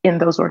membership in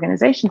those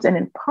organizations. And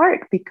in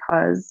part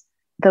because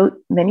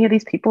many of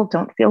these people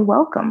don't feel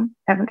welcome,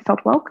 haven't felt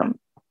welcome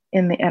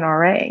in the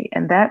NRA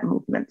and that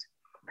movement.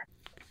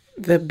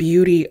 The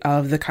beauty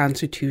of the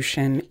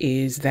Constitution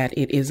is that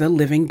it is a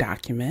living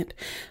document,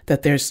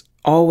 that there's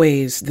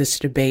always this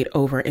debate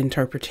over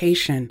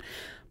interpretation.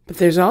 But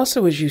there's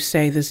also, as you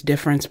say, this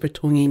difference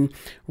between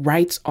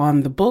rights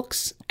on the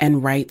books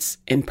and rights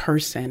in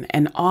person.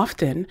 And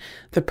often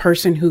the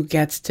person who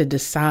gets to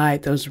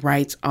decide those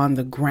rights on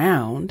the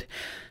ground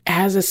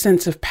has a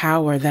sense of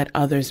power that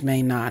others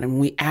may not. And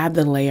we add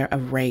the layer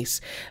of race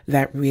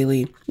that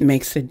really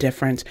makes a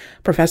difference.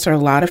 Professor, a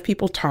lot of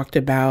people talked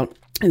about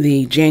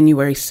the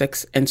January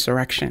 6th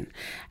insurrection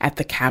at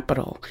the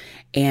Capitol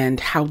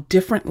and how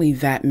differently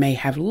that may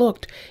have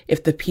looked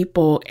if the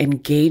people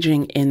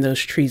engaging in those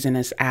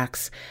treasonous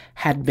acts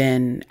had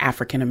been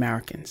African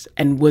Americans.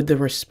 And would the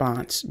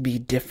response be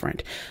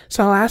different?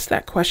 So I'll ask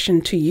that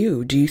question to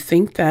you. Do you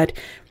think that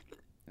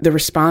the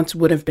response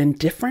would have been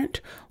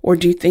different? Or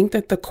do you think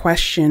that the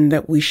question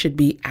that we should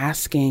be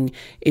asking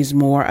is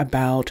more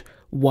about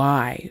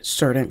why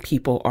certain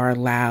people are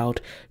allowed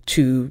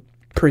to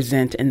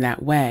present in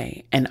that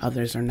way and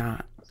others are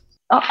not?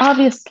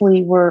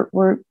 Obviously,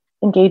 we're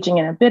engaging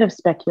in a bit of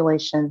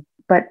speculation,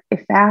 but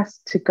if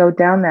asked to go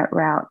down that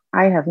route,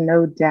 I have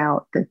no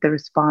doubt that the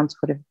response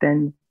would have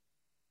been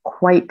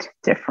quite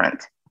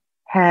different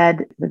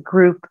had the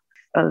group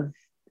of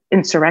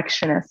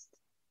insurrectionists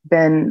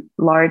been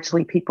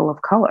largely people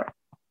of color,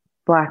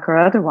 Black or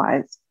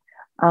otherwise.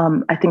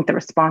 I think the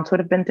response would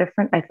have been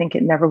different. I think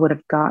it never would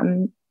have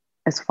gotten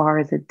as far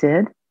as it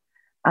did.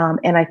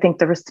 And I think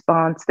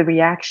the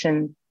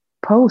reaction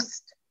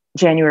post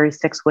January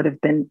 6th would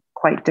have been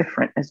quite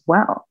different as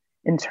well,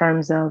 in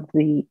terms of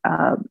the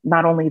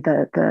not only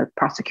the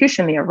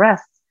prosecution, the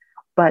arrests,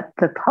 but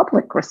the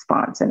public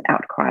response and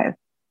outcry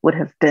would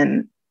have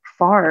been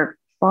far,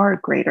 far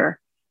greater.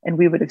 And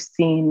we would have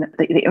seen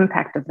the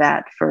impact of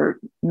that for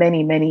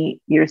many,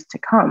 many years to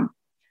come.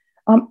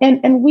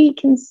 And we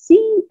can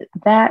see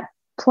that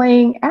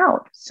playing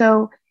out.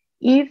 So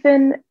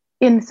even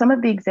in some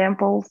of the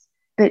examples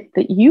that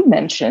you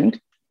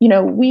mentioned,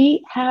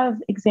 we have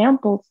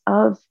examples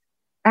of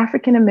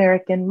African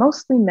American,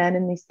 mostly men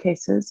in these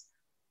cases,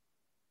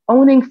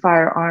 owning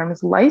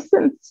firearms,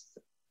 licensed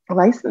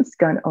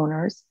gun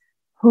owners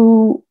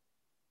who,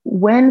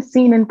 when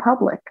seen in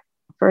public,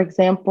 for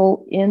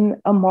example,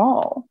 in a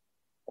mall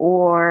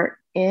or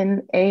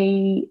in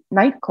a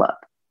nightclub,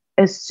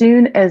 as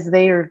soon as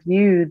they are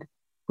viewed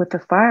with a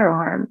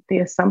firearm, the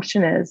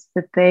assumption is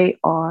that they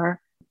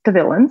are the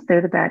villains,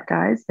 they're the bad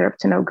guys, they're up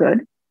to no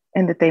good,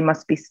 and that they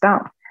must be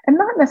stopped. And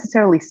not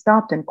necessarily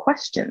stopped and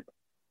questioned,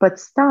 but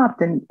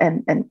stopped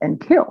and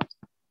killed,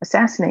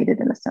 assassinated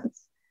in a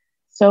sense.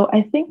 So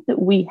I think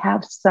that we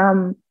have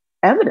some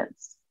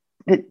evidence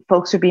that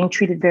folks are being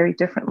treated very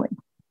differently.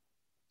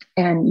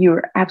 And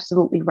you're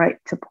absolutely right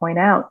to point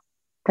out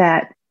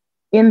that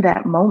in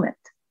that moment,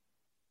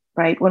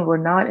 right, when we're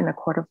not in a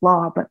court of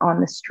law, but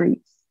on the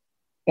streets,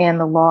 and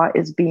the law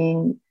is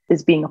being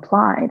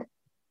applied,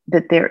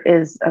 that there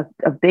is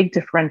a big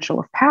differential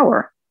of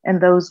power. And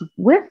those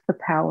with the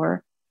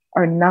power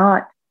are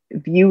not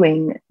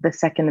viewing the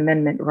Second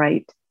Amendment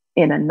right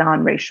in a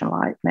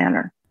non-racialized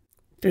manner.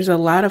 There's a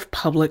lot of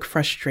public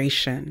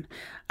frustration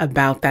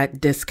about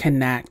that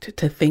disconnect,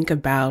 to think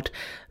about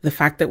the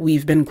fact that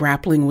we've been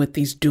grappling with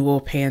these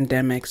dual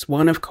pandemics,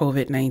 one of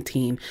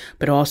COVID-19,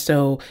 but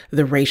also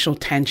the racial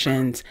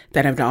tensions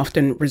that have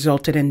often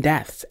resulted in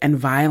deaths and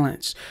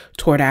violence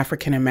toward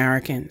African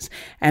Americans.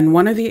 And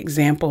one of the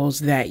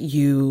examples that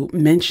you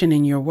mention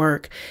in your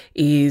work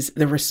is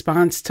the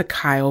response to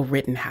Kyle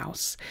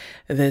Rittenhouse,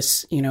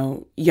 this,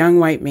 young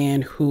white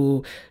man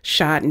who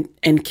shot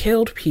and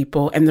killed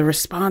people. And the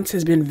response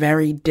has been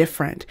very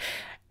different,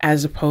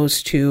 as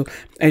opposed to,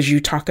 as you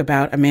talk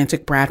about,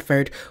 Amantic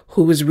Bradford,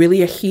 who was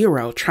really a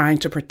hero trying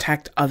to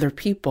protect other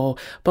people,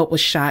 but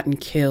was shot and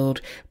killed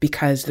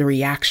because the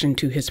reaction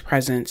to his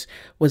presence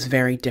was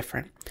very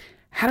different.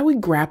 How do we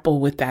grapple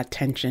with that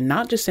tension,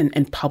 not just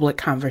in public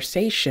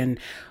conversation,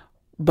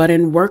 but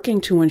in working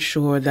to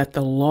ensure that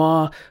the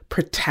law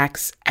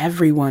protects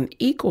everyone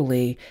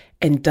equally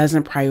and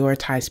doesn't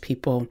prioritize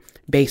people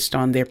based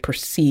on their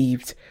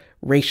perceived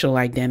racial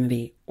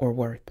identity or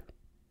worth?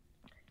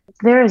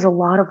 There is a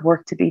lot of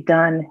work to be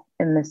done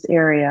in this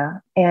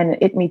area, and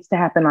it needs to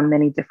happen on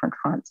many different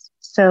fronts.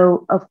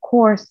 So, of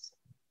course,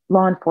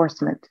 law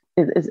enforcement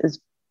is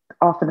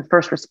often the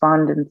first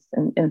respondents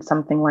in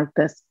something like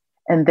this,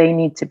 and they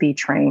need to be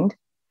trained.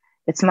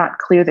 It's not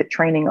clear that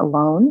training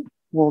alone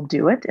will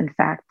do it. In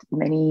fact,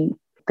 many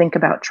think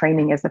about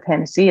training as a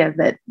panacea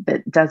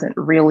that doesn't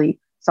really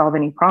solve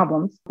any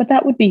problems, but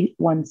that would be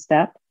one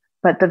step.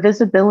 But the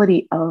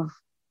visibility of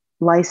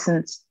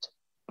licensed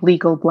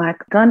legal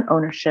Black gun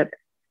ownership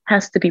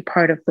has to be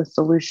part of the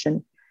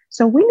solution.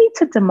 So we need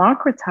to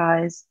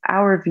democratize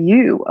our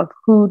view of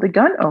who the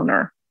gun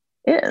owner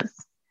is.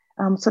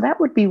 So that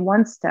would be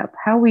one step.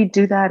 How we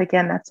do that,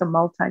 again, that's a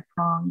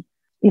multi-pronged,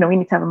 we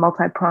need to have a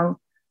multi-pronged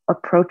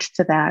approach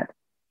to that.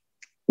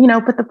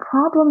 But the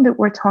problem that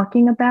we're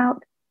talking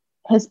about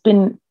has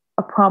been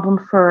a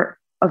problem for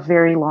a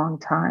very long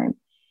time.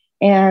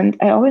 And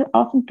I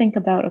often think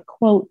about a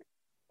quote,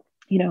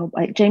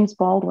 by James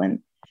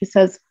Baldwin. He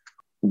says,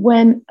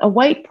 when a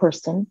white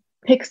person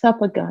picks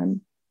up a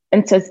gun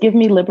and says, "Give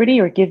me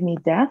liberty" or "Give me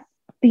death,"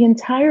 the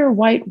entire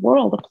white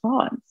world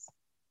applauds.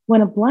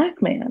 When a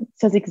Black man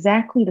says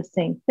exactly the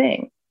same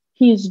thing,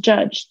 he is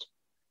judged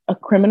a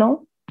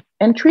criminal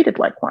and treated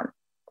like one.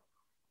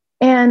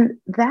 And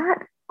that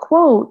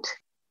quote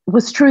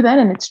was true then,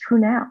 and it's true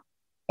now.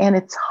 And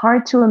it's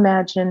hard to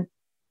imagine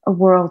a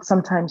world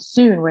sometime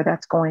soon where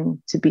that's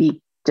going to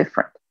be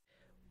different.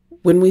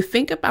 When we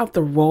think about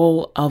the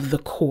role of the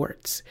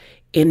courts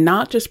in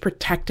not just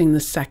protecting the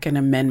Second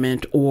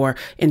Amendment or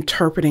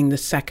interpreting the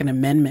Second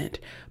Amendment,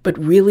 but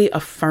really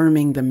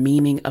affirming the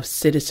meaning of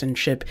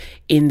citizenship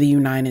in the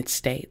United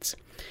States,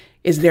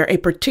 is there a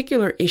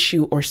particular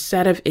issue or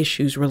set of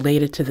issues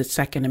related to the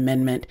Second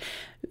Amendment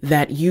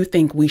that you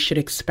think we should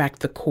expect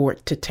the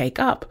court to take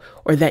up,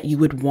 or that you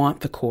would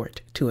want the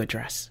court to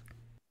address?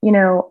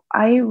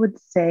 I would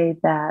say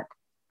that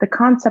the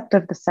concept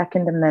of the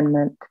Second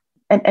Amendment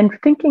and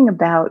thinking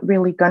about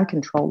really gun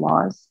control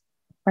laws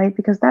right?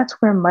 Because that's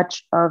where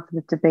much of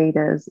the debate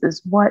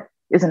is what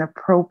is an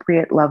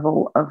appropriate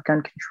level of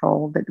gun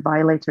control that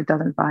violates or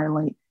doesn't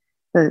violate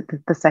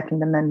the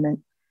Second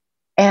Amendment.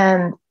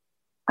 And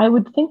I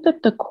would think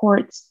that the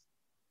courts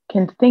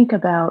can think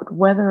about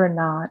whether or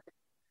not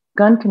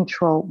gun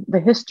control, the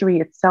history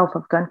itself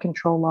of gun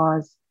control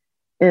laws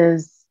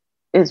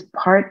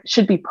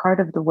should be part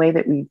of the way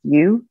that we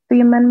view the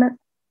amendment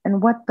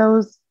and what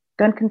those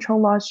gun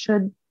control laws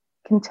should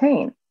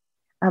contain.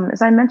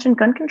 As I mentioned,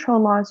 gun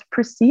control laws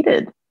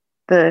preceded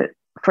the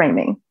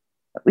framing.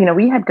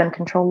 We had gun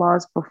control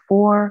laws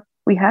before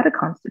we had a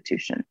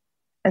constitution.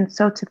 And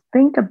so to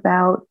think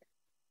about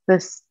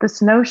this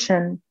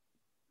notion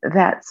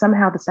that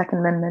somehow the Second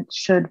Amendment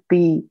should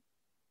be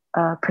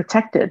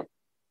protected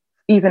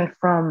even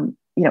from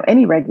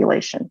any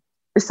regulation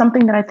is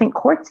something that I think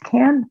courts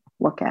can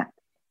look at.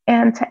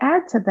 And to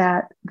add to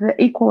that,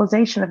 the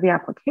equalization of the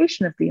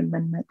application of the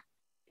amendment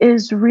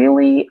is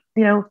really,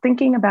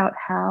 thinking about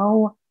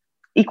how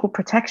equal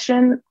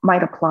protection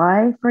might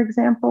apply, for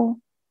example,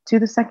 to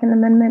the Second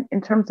Amendment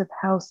in terms of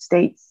how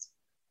states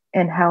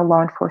and how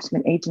law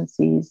enforcement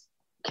agencies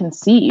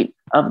conceive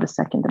of the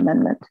Second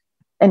Amendment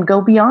and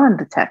go beyond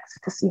the text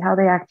to see how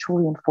they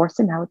actually enforce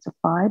it and how it's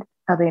applied,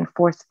 how they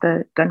enforce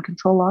the gun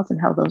control laws and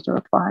how those are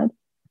applied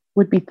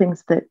would be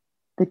things that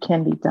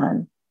can be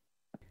done.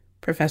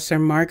 Professor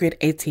Margaret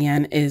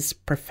Etienne is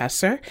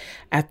professor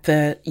at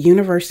the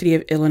University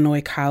of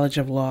Illinois College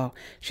of Law.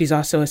 She's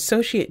also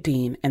Associate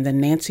Dean and the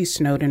Nancy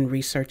Snowden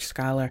Research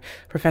Scholar.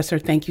 Professor,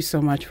 thank you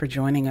so much for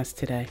joining us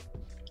today.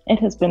 It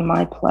has been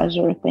my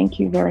pleasure. Thank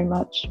you very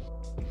much.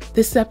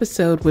 This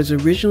episode was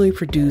originally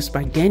produced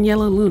by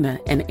Daniela Luna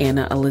and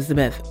Anna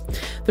Elizabeth.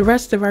 The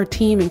rest of our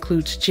team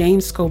includes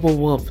James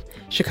Scoble-Wolf,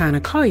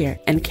 Shekinah Collier,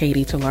 and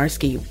Katie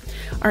Tolarski.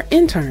 Our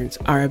interns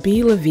are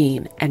Abi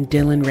Levine and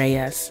Dylan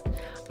Reyes.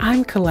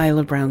 I'm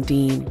Kalila Brown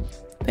Dean.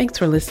 Thanks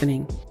for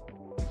listening.